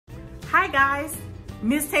Hi guys,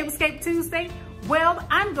 Miss Tablescape Tuesday. Well,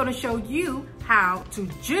 I'm gonna show you how to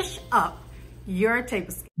zhush up your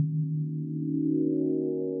tablescape.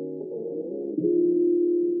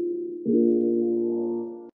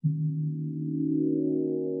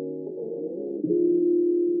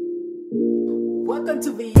 Welcome to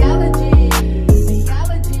ology.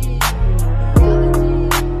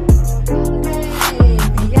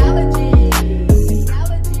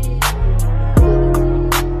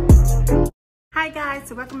 Hi guys,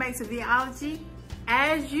 so welcome back to ology.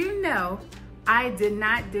 As you know, I did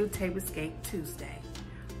not do Tablescape Tuesday.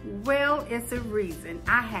 Well, it's a reason.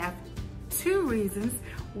 I have two reasons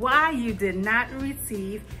why you did not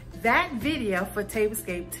receive that video for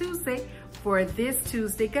Tablescape Tuesday for this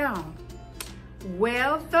Tuesday gone.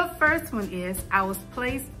 Well, the first one is I was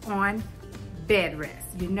placed on bed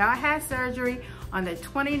rest. You know, I had surgery on the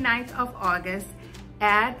 29th of August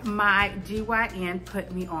and my GYN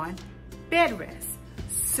put me on bed rest.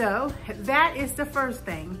 So that is the first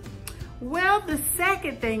thing. Well, the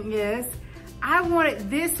second thing is I wanted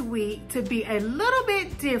this week to be a little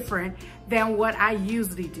bit different than what I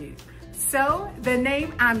usually do. So the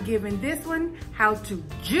name I'm giving this one, how to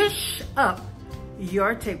zhush up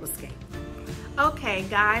your tablescape. Okay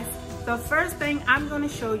guys, the first thing I'm gonna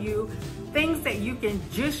show you things that you can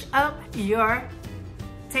zhush up your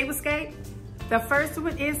tablescape. The first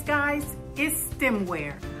one is, guys, is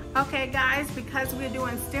stemware. Okay guys, because we're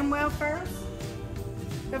doing stemware first,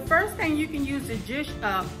 the first thing you can use to zhush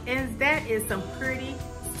up is some pretty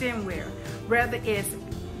stemware, whether it's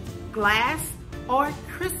glass or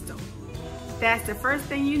crystal. That's the first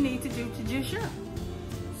thing you need to do to zhush up.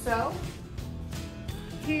 So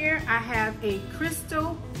here I have a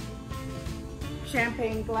crystal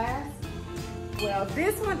champagne glass. Well,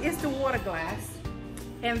 this one is the water glass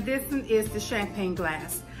and this one is the champagne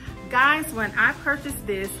glass. Guys, when I purchased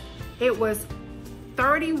this, it was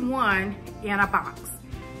 $31 in a box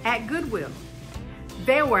at Goodwill.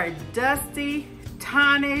 They were dusty,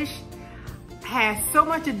 tarnished, had so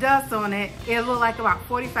much dust on it, it looked like about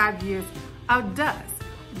 45 years of dust.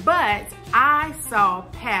 But I saw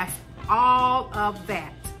past all of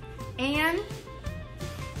that and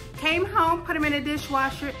came home, put them in a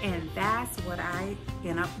dishwasher, and that's what I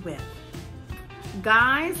end up with.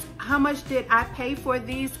 Guys, how much did I pay for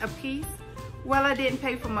these a piece? Well, I didn't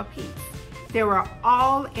pay for them a piece. They were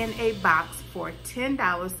all in a box for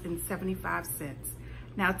 $10.75.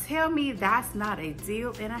 Now tell me that's not a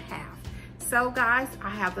deal and a half. So guys, I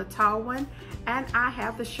have the tall one and I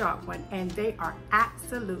have the short one, and they are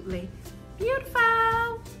absolutely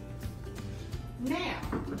beautiful. Now,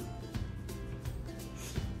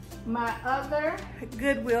 my other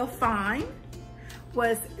Goodwill find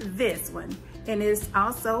was this one, and it's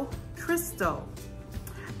also crystal.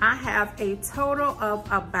 I have a total of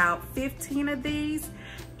about 15 of these,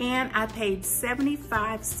 and I paid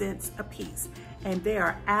 75 cents a piece, and they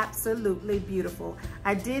are absolutely beautiful.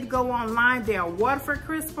 I did go online. They are Waterford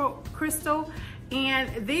crystal,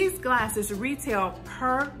 and these glasses retail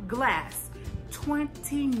per glass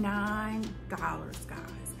 $29, guys.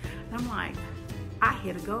 And I'm like, I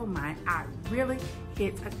hit a gold mine. I really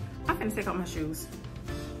hit I'm gonna take off my shoes.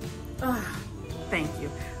 Thank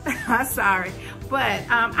you. I'm sorry, but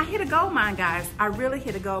I hit a gold mine, guys. I really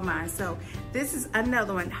hit a gold mine. So this is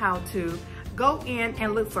another one, how to go in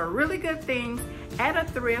and look for really good things at a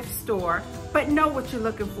thrift store, but know what you're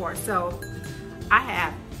looking for. So I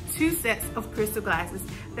have two sets of crystal glasses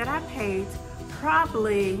that I paid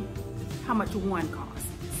probably how much one cost.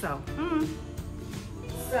 So,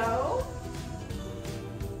 so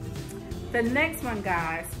the next one,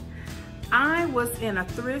 guys, I was in a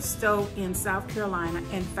thrift store in South Carolina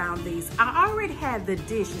and found these. I already had the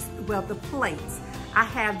dishes, well, the plates. I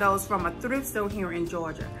had those from a thrift store here in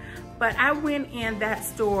Georgia. But I went in that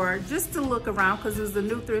store just to look around because it was a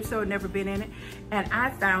new thrift store, never been in it, and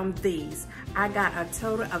I found these. I got a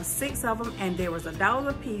total of 6 of them, and there was $1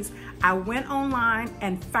 a piece. I went online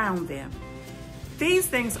and found them. These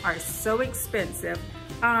things are so expensive.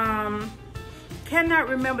 Cannot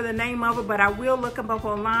remember the name of it, but I will look them up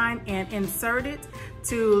online and insert it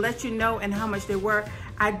to let you know and how much they were.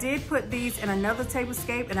 I did put these in another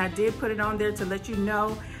tablescape, and I did put it on there to let you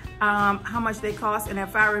know how much they cost. And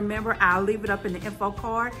if I remember, I'll leave it up in the info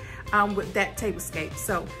card with that tablescape.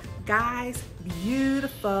 So guys,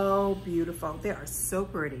 beautiful, beautiful. They are so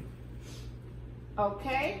pretty.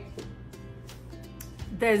 Okay.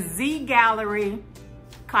 The Z Gallery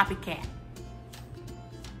Copycat.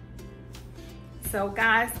 So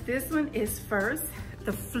guys, this one is first,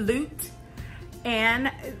 the flute.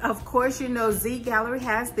 And of course, you know, Z Gallery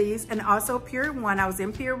has these, and also Pier 1. I was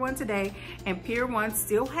in Pier 1 today, and Pier 1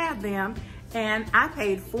 still have them. And I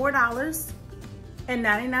paid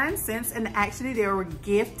 $4.99, and actually they were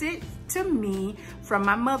gifted to me from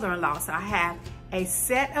my mother-in-law. So I have a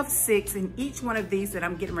set of 6 in each one of these that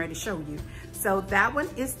I'm getting ready to show you. So that one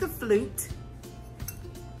is the flute.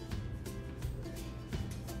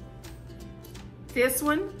 This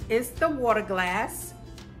one is the water glass.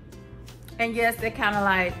 And yes, they're kind of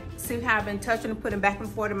like, see how I've been touching and putting back and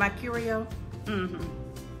forth in my curio?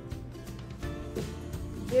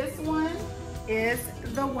 This one is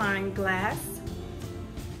the wine glass.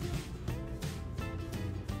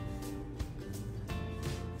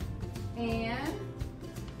 And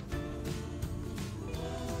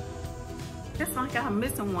it's like I'm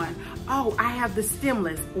missing one. Oh, I have the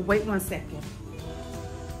stemless. Wait 1 second.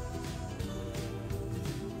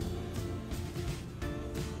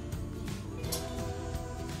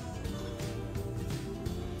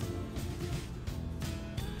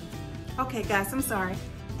 Okay guys, I'm sorry.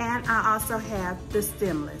 And I also have the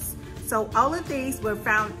stemless. So all of these were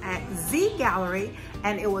found at Z Gallery,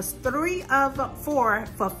 and it was 3 of 4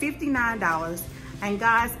 for $59. And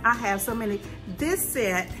guys, I have so many. This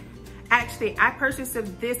set, actually, I purchased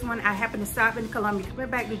this one. I happened to stop in Columbia, coming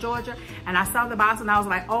back to Georgia, and I saw the box and I was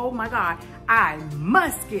like, oh my God, I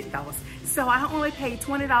must get those. So I only paid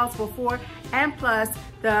 $20 for 4, and plus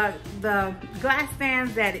the glass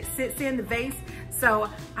stands that it sits in, the vase. So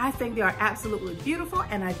I think they are absolutely beautiful,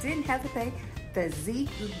 and I didn't have to pay the Z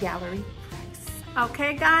Gallery price.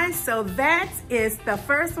 Okay guys, so that is the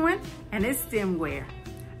first one, and it's stemware.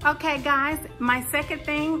 Okay guys, my second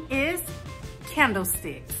thing is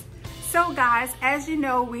candlesticks. So guys, as you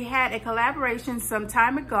know, we had a collaboration some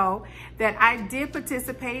time ago that I did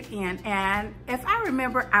participate in, and if I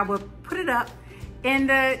remember, I will put it up in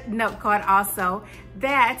the note card also,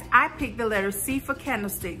 that I picked the letter C for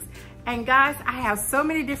candlesticks. And guys, I have so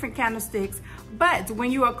many different candlesticks, but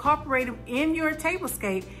when you incorporate them in your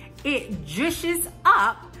tablescape, it zhushes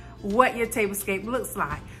up what your tablescape looks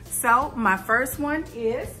like. So my first one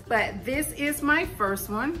is, but this is my first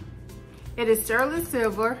one. It is sterling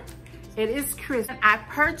silver. It is crystal. I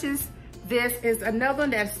purchased this, is another one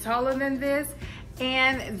that's taller than this,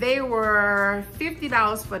 and they were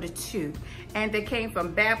 $50 for the 2. And they came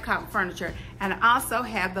from Babcock Furniture. And I also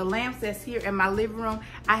have the lamps that's here in my living room.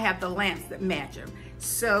 I have the lamps that match them.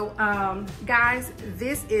 So guys,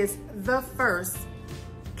 this is the first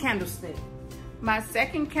candlestick. My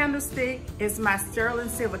second candlestick is my sterling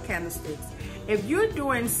silver candlesticks. If you're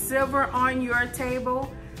doing silver on your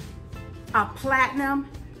table, a platinum,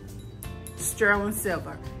 sterling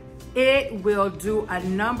silver, it will do a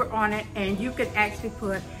number on it, and you can actually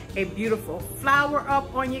put a beautiful flower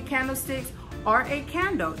up on your candlesticks or a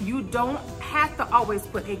candle. You don't have to always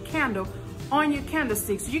put a candle on your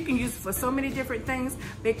candlesticks. You can use it for so many different things,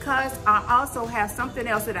 because I also have something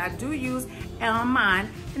else that I do use on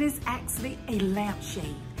mine, and it's actually a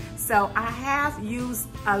lampshade. So I have used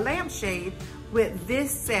a lampshade with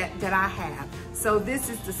this set that I have. So this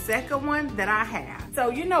is the second one that I have. So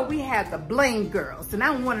you know, we have the bling girls, and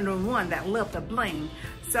I'm one of the ones that love the bling.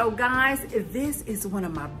 So guys, this is one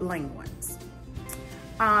of my bling ones.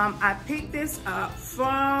 I picked this up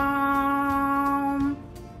from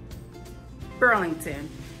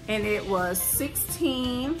Burlington, and it was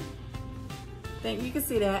 $16. I think you can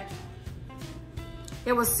see that.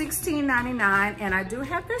 It was $16.99, and I do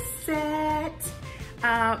have this set,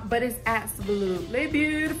 but it's absolutely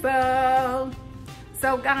beautiful.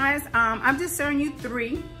 So guys, I'm just showing you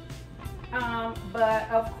 3, but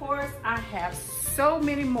of course I have so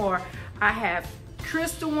many more. I have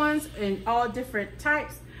crystal ones in all different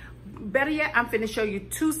types. Better yet, I'm finna show you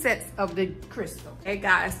 2 sets of the crystal. Hey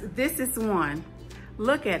guys, this is one.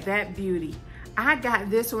 Look at that beauty. I got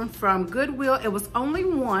this one from Goodwill. It was only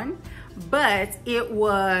 1, but it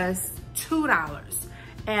was $2.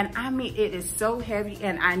 And I mean, it is so heavy,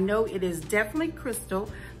 and I know it is definitely crystal.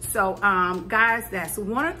 So guys, that's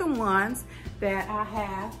one of the ones that I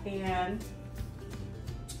have. And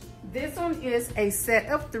this one is a set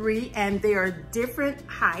of 3, and they are different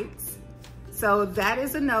heights. So that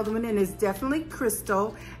is another one, and it's definitely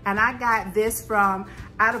crystal. And I got this from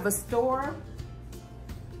out of a store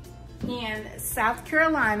in South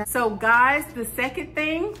Carolina. So guys, the second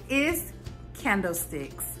thing is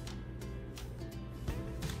candlesticks.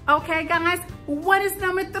 Okay guys, what is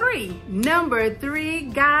number 3? Number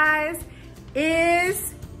 3, guys,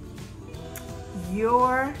 is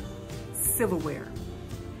your silverware,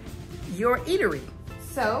 your eatery.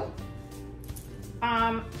 So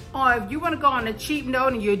or if you want to go on a cheap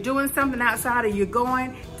note and you're doing something outside, or you're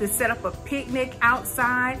going to set up a picnic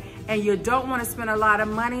outside and you don't want to spend a lot of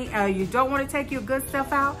money, or you don't want to take your good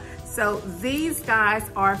stuff out. So these guys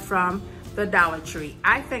are from the Dollar Tree.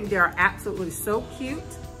 I think they're absolutely so cute.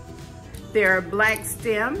 They're black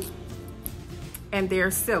stem and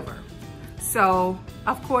they're silver. So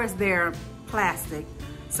of course they're plastic.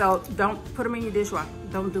 So don't put them in your dishwasher.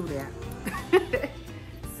 Don't do that.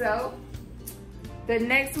 So the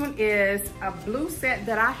next one is a blue set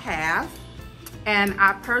that I have, and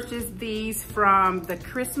I purchased these from the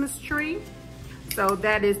Christmas tree. So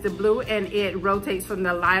that is the blue, and it rotates from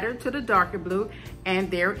the lighter to the darker blue, and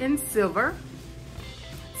they're in silver.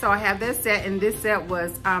 So I have this set, and this set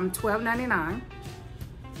was $12.99.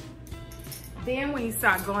 Then when you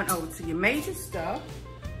start going over to your major stuff,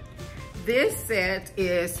 this set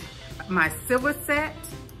is my silver set,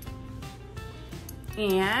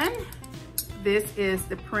 and this is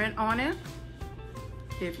the print on it,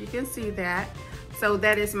 if you can see that. So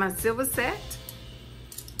that is my silver set.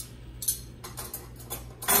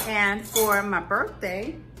 And for my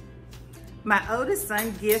birthday, my oldest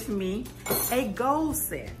son gives me a gold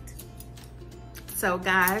set. So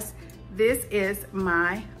guys, this is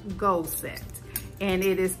my gold set, and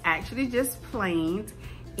it is actually just plain,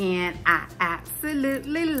 and I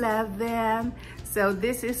absolutely love them. So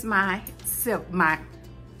this is my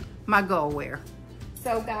goldware.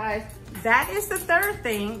 So guys, that is the third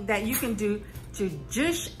thing that you can do to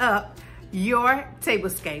zhush up your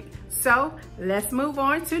tablescape. So let's move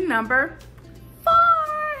on to number 4.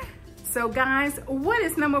 So guys, what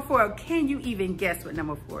is number 4? Can you even guess what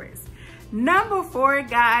number 4 is? Number 4,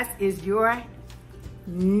 guys, is your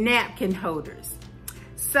napkin holders.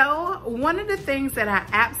 So one of the things that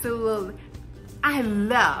I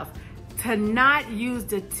love to not use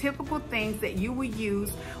the typical things that you would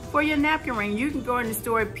use for your napkin ring. You can go in the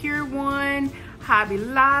store, Pier 1, Hobby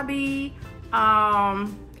Lobby,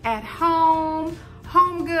 at Home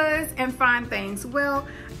Goods, and find things. Well,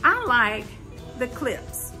 I like the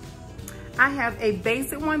clips. I have a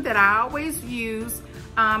basic one that I always use,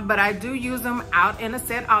 but I do use them out in a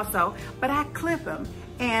set also, but I clip them.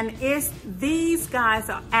 And these guys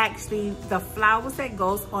are actually the flowers that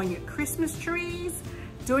goes on your Christmas trees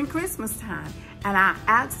during Christmas time. And I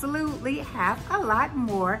absolutely have a lot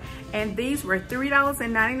more. And these were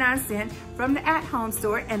 $3.99 from the At Home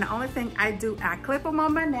store. And the only thing I do, I clip them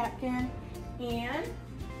on my napkin, and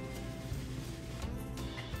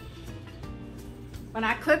when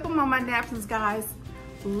I clip them on my napkins, guys,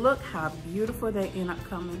 look how beautiful they end up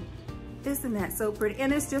coming. Isn't that so pretty?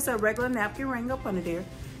 And it's just a regular napkin ring up under there,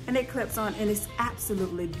 and it clips on, and it's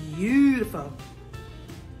absolutely beautiful.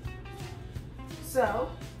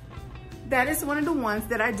 So that is one of the ones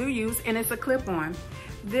that I do use, and it's a clip-on.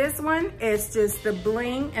 This one is just the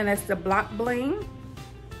bling, and it's the block bling,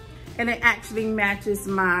 and it actually matches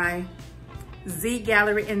my Z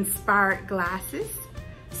Gallery inspired glasses.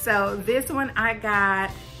 So this one I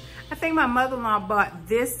got, I think my mother-in-law bought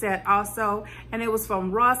this set also, and it was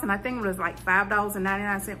from Ross, and I think it was like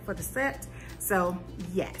 $5.99 for the set. So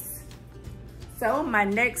yes. So my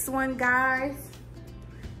next one, guys,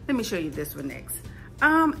 let me show you this one next.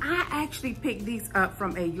 I actually picked these up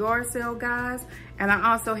from a yard sale, guys, and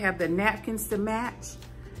I also have the napkins to match.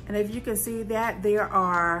 And if you can see that, there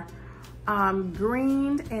are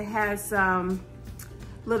green. It has some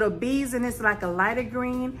little beads, and it's like a lighter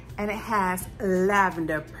green, and it has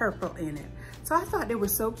lavender purple in it. So I thought they were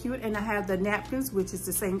so cute, and I have the napkins, which is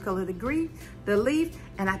the same color, the leaf,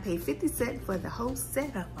 and I paid 50 cents for the whole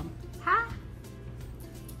set of them. Huh?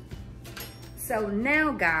 So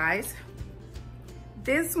now, guys,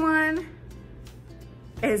 this one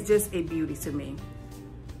is just a beauty to me.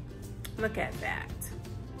 Look at that.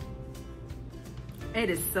 It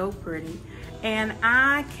is so pretty. And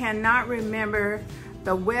I cannot remember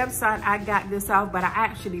the website I got this off, but I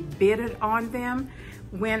actually bid it on them.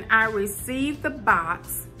 When I received the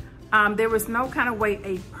box, there was no kind of way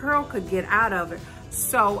a pearl could get out of it.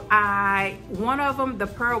 So one of them, the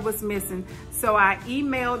pearl was missing. So I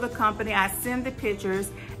emailed the company, I sent the pictures,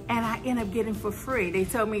 and I ended up getting for free. They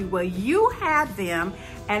told me, well, you have them,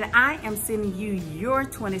 and I am sending you your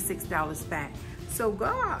 $26 back. So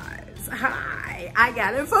guys, hi, I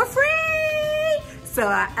got it for free. So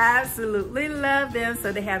I absolutely love them.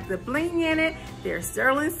 So they have the bling in it, they're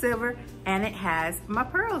sterling silver, and it has my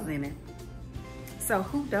pearls in it. So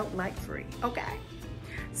who don't like free, okay?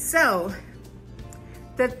 So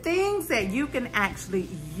the things that you can actually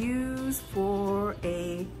use for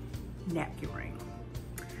a napkin ring.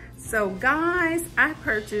 So guys, I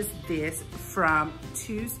purchased this from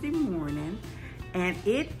Tuesday Morning, and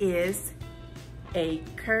it is a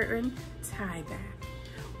curtain tie back.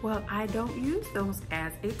 Well, I don't use those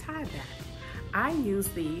as a tie back. I use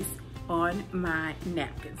these on my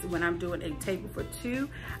napkins. When I'm doing a table for two,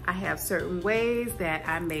 I have certain ways that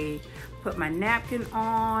I may put my napkin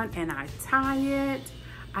on and I tie it.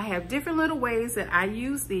 I have different little ways that I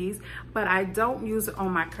use these, but I don't use it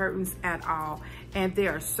on my curtains at all. And they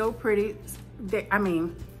are so pretty. I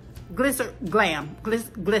mean, glycerin.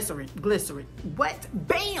 What?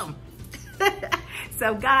 Bam!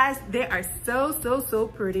 So guys, they are so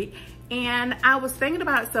pretty. And I was thinking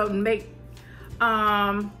about so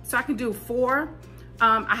I can do 4.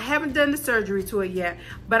 I haven't done the surgery to it yet,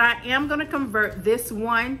 but I am gonna convert this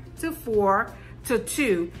one to 4 to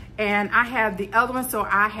 2, and I have the other one, so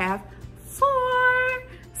I have 4.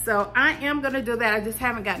 So I am gonna do that. I just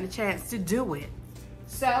haven't gotten a chance to do it.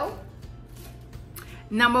 So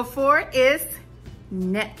number 4 is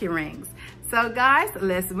napkin rings. So guys,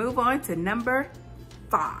 let's move on to number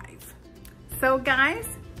 5. So guys,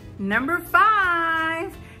 number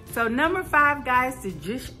 5. So number 5, guys, to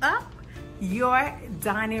zhush up your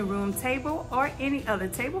dining room table or any other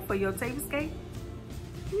table for your tablescape,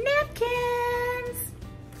 napkins.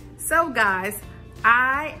 So guys,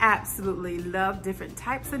 I absolutely love different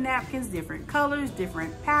types of napkins, different colors,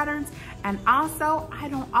 different patterns, and also I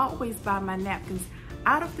don't always buy my napkins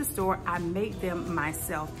out of the store. I make them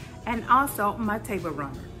myself, and also my table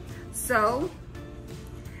runner. So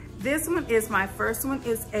this one is my first one.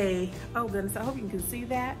 It's a, oh goodness, I hope you can see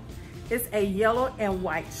that. It's a yellow and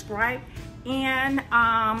white stripe. And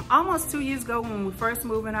almost 2 years ago when we first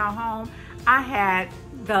moved in our home, I had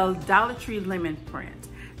the Dollar Tree lemon print.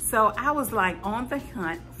 So I was like on the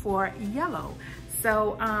hunt for yellow.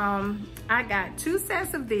 So I got 2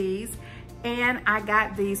 sets of these, and I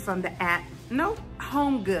got these from the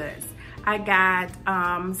Home Goods. I got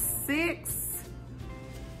 6,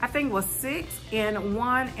 I think it was 6 in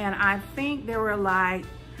one, and I think they were like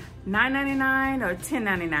 $9.99 or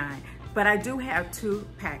 $10.99, but I do have 2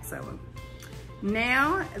 packs of them.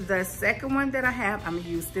 Now, the second one that I have, I'm gonna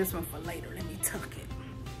use this one for later. Let me tuck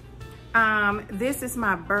it. This is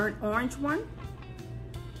my burnt orange one,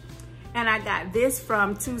 and I got this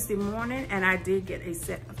from Tuesday Morning, and I did get a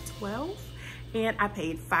set of 12, and I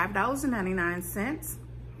paid $5.99.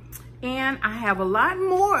 And I have a lot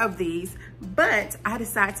more of these, but I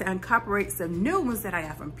decided to incorporate some new ones that I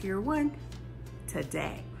got from Pier 1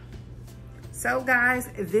 today. So guys,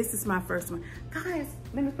 this is my first one. Guys,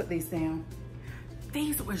 let me put these down.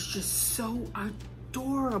 These was just so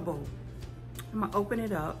adorable. I'm gonna open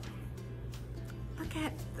it up.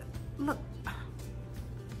 Look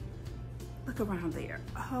around there.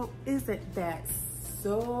 Oh, isn't that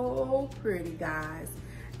so pretty, guys?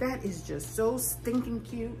 That is just so stinking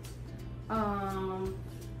cute.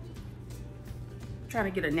 Trying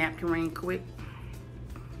to get a napkin ring quick.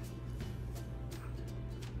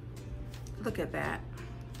 Look at that.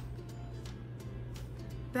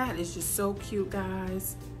 That is just so cute,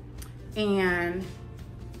 guys. And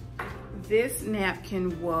this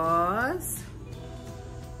napkin was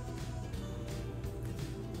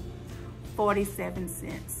 47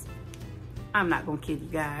 cents. I'm not gonna kid you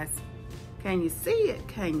guys. Can you see it?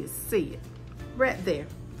 Can you see it? Right there.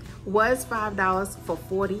 Was $5 for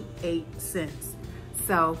 48 cents.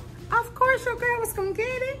 So, of course your girl was gonna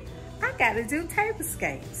get it. I gotta do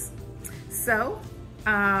tablescapes. So,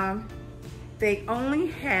 they only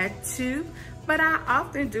had 2, but I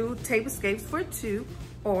often do tablescapes for 2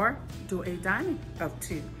 or do a dining of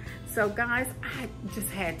 2. So guys, I just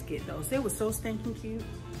had to get those. They were so stinking cute.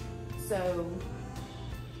 So,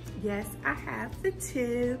 yes, I have the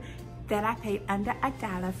 2 that I paid under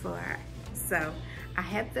 $1 for. So, I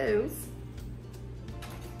have those.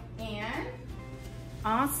 And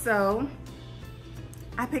also,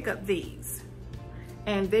 I pick up these.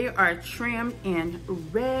 And they are trimmed in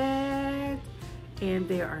red. And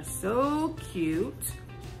they are so cute.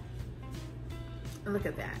 Look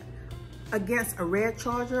at that. Against a red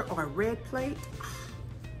charger or a red plate.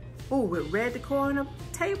 Oh, with red decor on the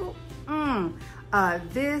table.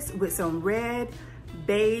 This with some red,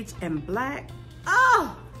 beige, and black.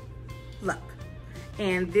 Oh, look.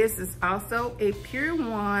 And this is also a Pier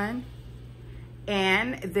 1.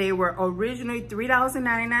 And they were originally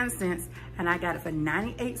 $3.99, and I got it for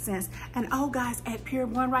 98 cents. And oh guys, at Pier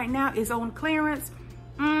 1 right now is on clearance.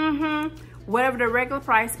 Whatever the regular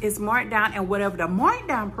price is marked down, and whatever the marked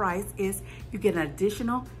down price is, you get an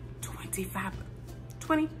additional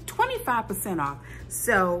 25% off.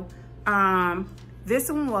 So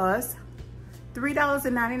this one was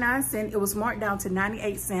 $3.99. It was marked down to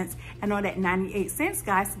 98 cents. And on that 98 cents,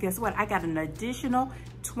 guys, guess what? I got an additional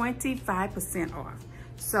 25% off.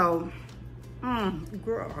 So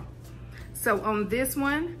Girl. So on this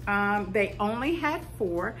one, they only had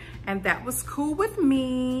 4, and that was cool with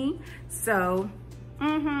me. So,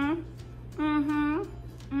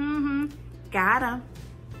 got 'em.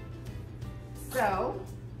 So,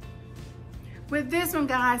 with this one,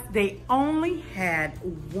 guys, they only had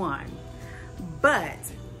 1, but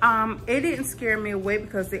it didn't scare me away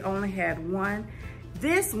because they only had 1.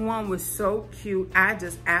 This one was so cute. I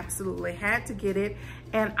just absolutely had to get it,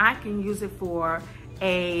 and I can use it for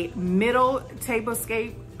a middle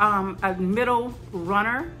tablescape, a middle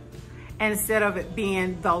runner. Instead of it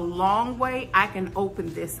being the long way, I can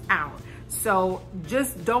open this out. So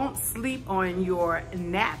just don't sleep on your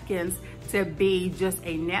napkins to be just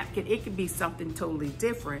a napkin. It could be something totally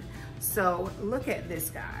different. So look at this,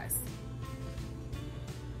 guys.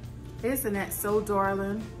 Isn't that so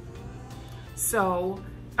darling? So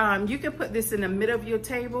you can put this in the middle of your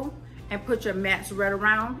table and put your mats right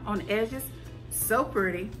around on the edges. So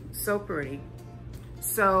pretty, so pretty.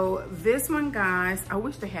 So this one, guys, I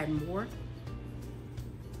wish they had more.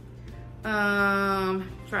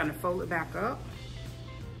 Trying to fold it back up.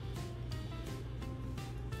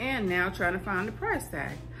 And now trying to find the price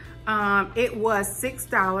tag. It was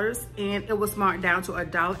 $6 and it was marked down to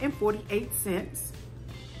 $1.48.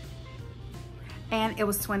 And it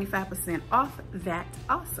was 25% off that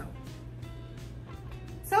also.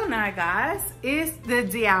 So now, guys, it's the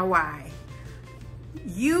DIY.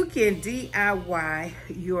 You can DIY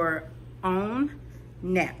your own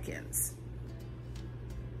napkins.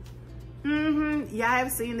 Y'all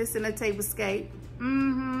have seen this in a tablescape.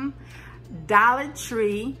 Dollar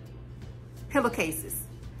Tree pillowcases.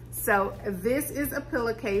 So this is a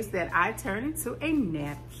pillowcase that I turn into a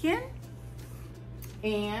napkin.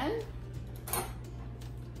 And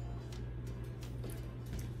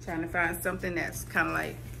trying to find something that's kind of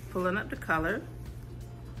like pulling up the color.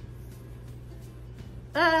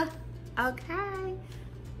 Okay.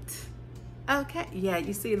 Okay, yeah,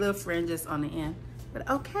 you see little fringes on the end, but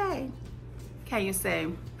okay. Can you say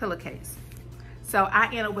pillowcase? So I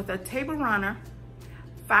ended up with a table runner,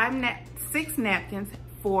 6 napkins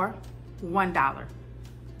for $1.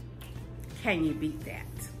 Can you beat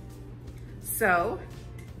that? So,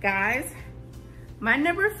 guys, my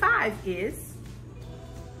number 5 is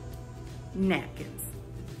napkins.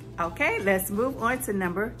 Okay, let's move on to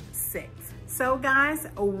number 6. So guys,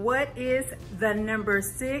 what is the number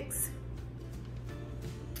 6?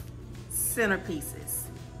 Centerpieces.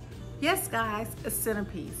 Yes, guys, a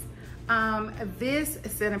centerpiece. This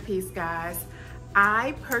centerpiece, guys,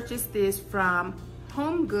 I purchased this from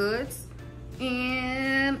Home Goods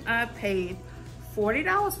and I paid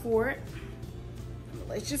 $40 for it.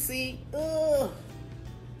 Let you see. Ugh.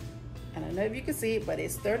 And I don't know if you can see it, but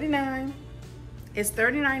it's $39. It's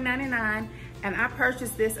 $39.99. And I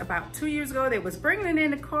purchased this about 2 years ago. They was bringing it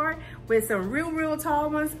in the cart with some real tall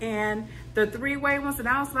ones and the 3-way ones. And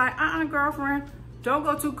I was like, girlfriend, don't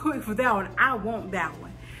go too quick for that one. I want that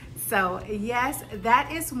one. So yes,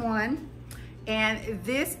 that is one. And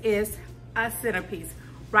this is a centerpiece.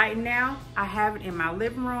 Right now, I have it in my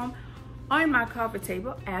living room on my coffee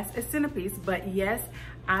table as a centerpiece. But yes,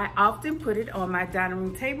 I often put it on my dining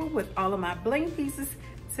room table with all of my bling pieces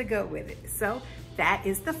to go with it. So that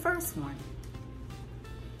is the first one.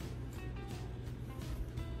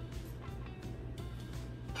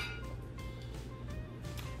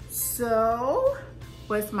 So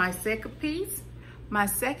what's my second piece? My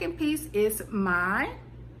second piece is my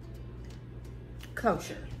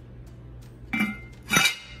closure.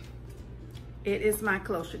 It is my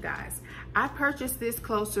closure, guys. I purchased this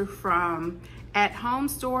closure from At Home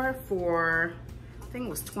store for, I think it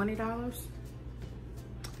was $20.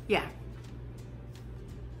 Yeah,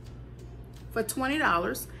 for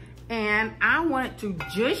 $20. And I wanted to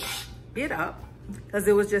zhush it up because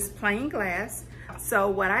it was just plain glass. So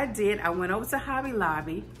what I did, I went over to Hobby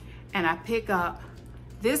Lobby and I pick up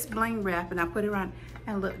this bling wrap and I put it around.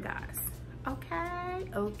 And look, guys, okay.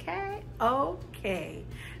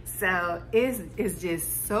 So it's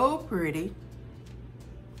just so pretty,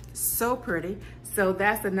 so pretty. So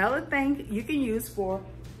that's another thing you can use for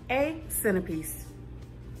a centerpiece.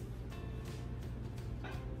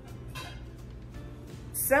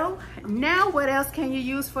 So now what else can you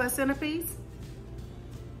use for a centerpiece?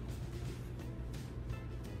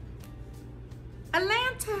 A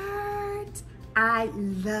lantern. I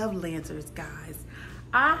love lanterns, guys.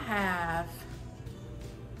 I have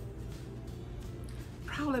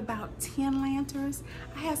probably about 10 lanterns.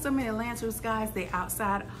 I have so many lanterns, guys. They're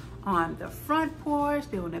outside on the front porch,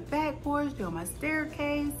 they're on the back porch, they're on my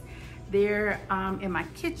staircase, they're in my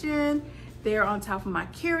kitchen, They're on top of my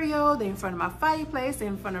curio. They're in front of my fireplace. They're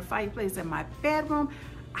in front of the fireplace in my bedroom.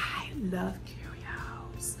 I love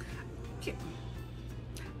curios.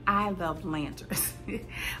 I love lanterns.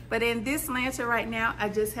 But in this lantern right now, I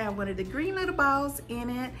just have one of the green little balls in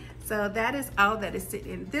it. So that is all that is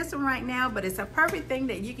sitting in this one right now, but it's a perfect thing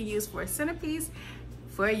that you can use for a centerpiece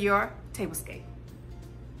for your tablescape.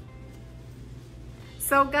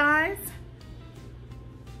 So guys,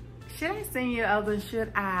 should I sing you other?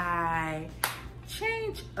 Should I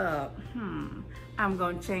change up? I'm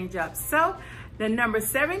gonna change up. So the number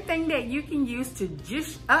 7 thing that you can use to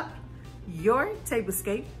zhush up your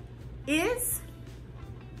tablescape is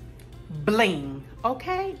bling.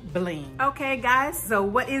 Okay, bling. Okay guys, so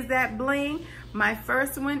what is that bling? My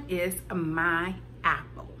first one is my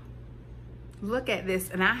apple. Look at this,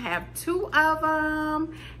 and I have 2 of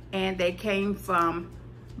them, and they came from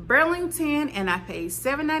Burlington, and I paid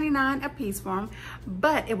 $7.99 a piece for them.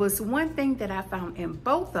 But it was one thing that I found in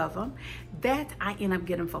both of them that I ended up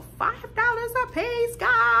getting for $5 a piece,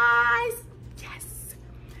 guys. Yes.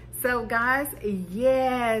 So guys,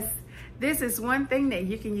 yes, this is one thing that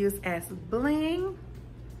you can use as bling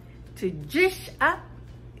to zhush up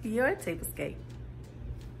your tablescape.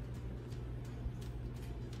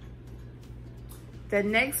 The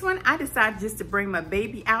next one, I decided just to bring my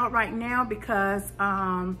baby out right now because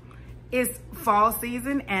it's fall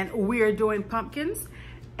season and we're doing pumpkins.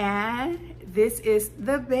 And this is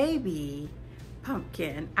the baby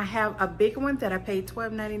pumpkin. I have a big one that I paid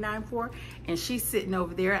 $12.99 for, and she's sitting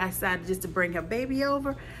over there. I decided just to bring her baby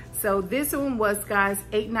over. So this one was, guys,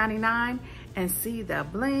 $8.99. And see the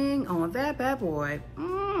bling on that bad boy.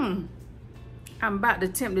 I'm about to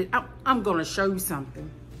tempt it. I'm gonna show you something.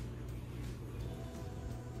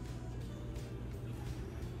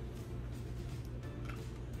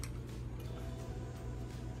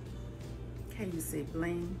 Can you see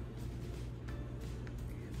bling?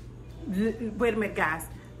 Wait a minute, guys.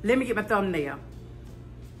 Let me get my thumbnail.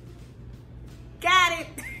 Got it.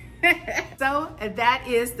 So that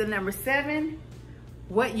is the number 7.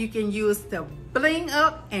 What you can use to bling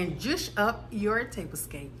up and zhush up your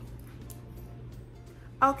tablescape.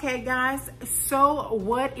 Okay, guys. So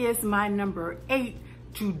what is my number 8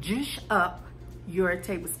 to zhush up your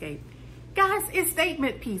tablescape? Guys, it's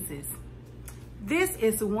statement pieces. This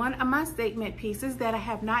is one of my statement pieces that I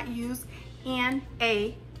have not used in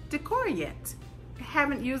a decor yet. I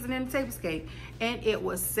haven't used it in a tablescape. And it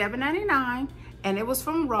was $7.99, and it was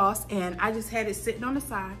from Ross, and I just had it sitting on the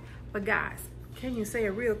side. But guys, can you say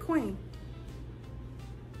a real queen?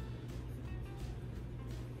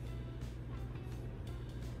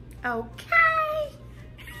 Okay.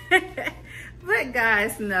 But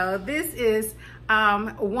guys, no, this is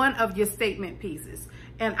one of your statement pieces.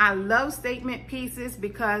 And I love statement pieces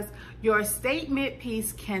because your statement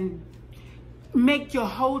piece can make your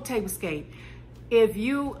whole tablescape. If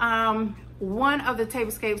you, one of the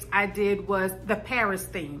tablescapes I did was the Paris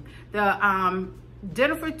theme. The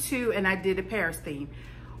dinner for 2, and I did the Paris theme.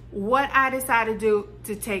 What I decided to do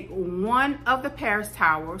to take one of the Paris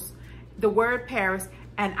towers, the word Paris,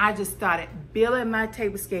 and I just started building my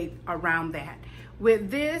tablescape around that.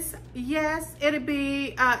 With this, yes, it'll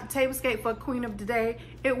be a tablescape for Queen of the Day.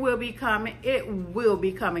 It will be coming. It will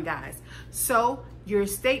be coming, guys. So your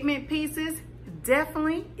statement pieces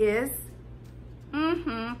definitely is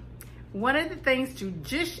one of the things to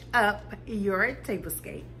zhush up your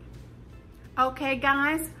tablescape. Okay,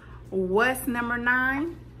 guys, what's number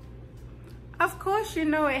 9? Of course, you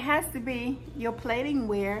know it has to be your plating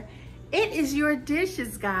ware. It is your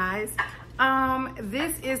dishes, guys.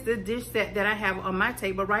 This is the dish set that I have on my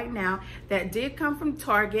table right now that did come from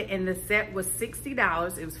Target, and the set was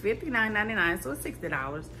 $60. It was $59.99, so it's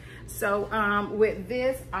 $60. So with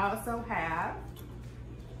this, I also have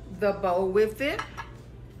the bowl with it.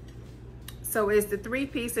 So it's the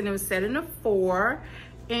 3-piece, and it was set in a 4,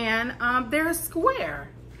 and they're square.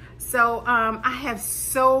 So I have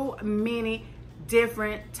so many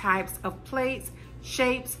different types of plates,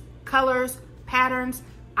 shapes, colors, patterns.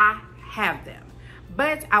 I have them,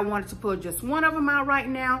 but I wanted to pull just one of them out right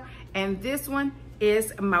now, and this one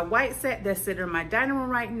is my white set that's sitting in my dining room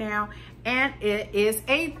right now, and it is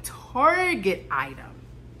a Target item.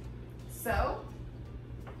 So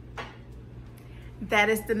that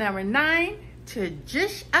is the number 9 to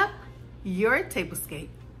zhush up your tablescape.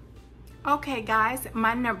 Okay, guys,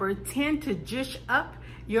 my number 10 to zhush up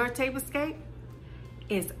your tablescape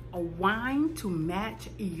is a wine to match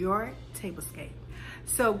your tablescape.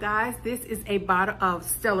 So guys, this is a bottle of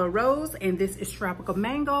Stella Rose, and this is Tropical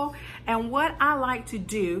Mango. And what I like to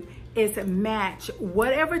do is match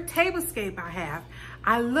whatever tablescape I have.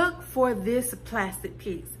 I look for this plastic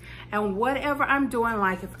piece. And whatever I'm doing,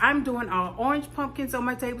 like if I'm doing orange pumpkins on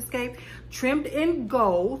my tablescape trimmed in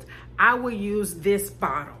gold, I will use this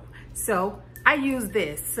bottle. So I use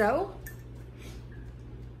this. So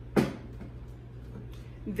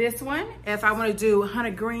this one, if I want to do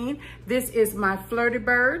hunter green, this is my Flirty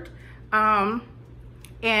Bird. And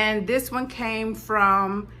this one came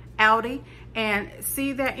from Aldi. And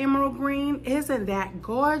see that emerald green? Isn't that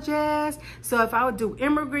gorgeous? So if I would do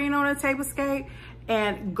emerald green on a tablescape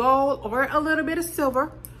and gold or a little bit of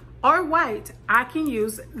silver or white, I can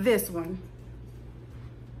use this one.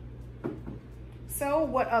 So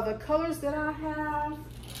what other colors did I have?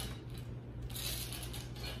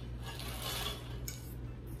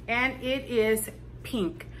 And it is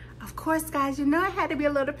pink. Of course, guys, you know I had to be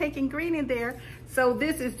a little pink and green in there. So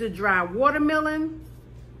this is the dry watermelon.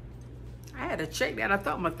 I had to check that. I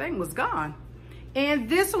thought my thing was gone. And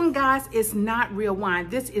this one, guys, is not real wine.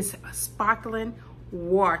 This is sparkling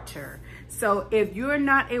water. So if you're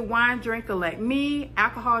not a wine drinker like me,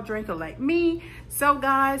 alcohol drinker like me, so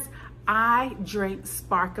guys, I drink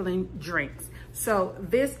sparkling drinks. So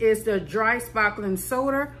this is the dry sparkling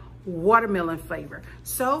soda, watermelon flavor.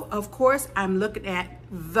 So of course, I'm looking at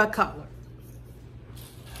the color.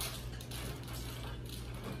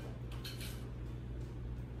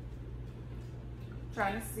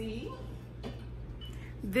 Trying to see.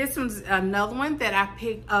 This one's another one that I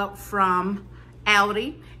picked up from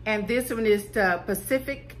Aldi, and this one is the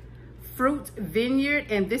Pacific Fruit Vineyard,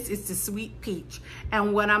 and this is the sweet peach.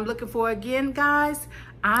 And what I'm looking for again, guys,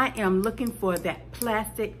 I am looking for that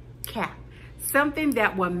plastic cap, something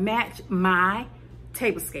that will match my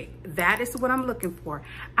tablescape. That is what I'm looking for.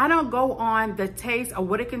 I don't go on the taste or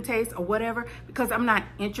what it can taste or whatever, because I'm not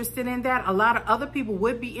interested in that. A lot of other people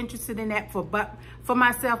would be interested in that, but for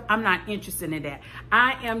myself, I'm not interested in that.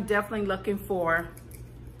 I am definitely looking for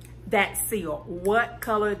that seal, what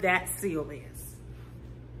color that seal is.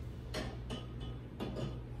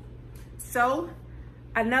 So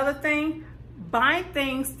another thing, buy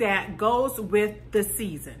things that goes with the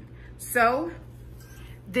season. So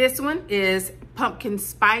this one is pumpkin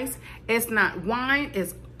spice. It's not wine,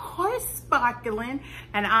 it's of course sparkling.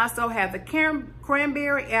 And I also have the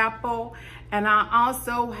cranberry apple. And I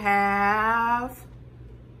also have,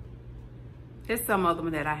 there's some other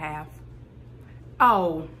one that I have.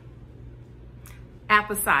 Oh,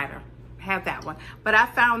 apple cider. Have that one. But I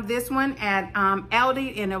found this one at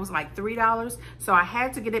Aldi, and it was like $3. So I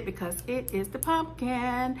had to get it because it is the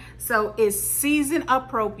pumpkin. So it's season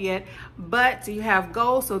appropriate, but you have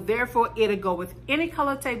gold, so therefore it'll go with any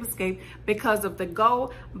color tablescape because of the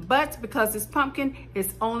gold, but because it's pumpkin,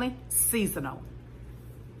 it's only seasonal.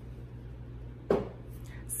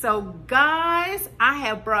 So guys, I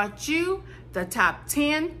have brought you the top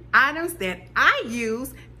 10 items that I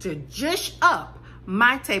use to zhush up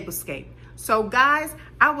my tablescape. So guys,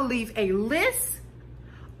 I will leave a list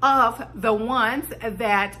of the ones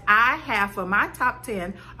that I have for my top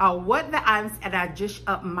 10 or what the items that I zhush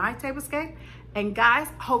up my tablescape. And guys,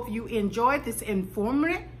 hope you enjoyed this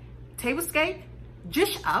informative tablescape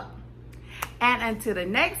zhush up. And until the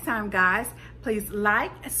next time, guys, please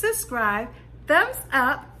like, subscribe, thumbs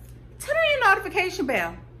up, turn on your notification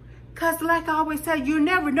bell. Cause like I always say, you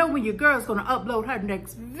never know when your girl's gonna upload her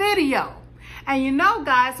next video. And you know,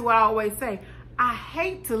 guys, what I always say, I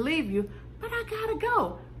hate to leave you, but I gotta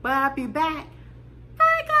go. But I'll be back.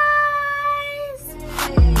 Bye, guys.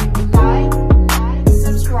 Like,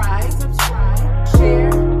 subscribe.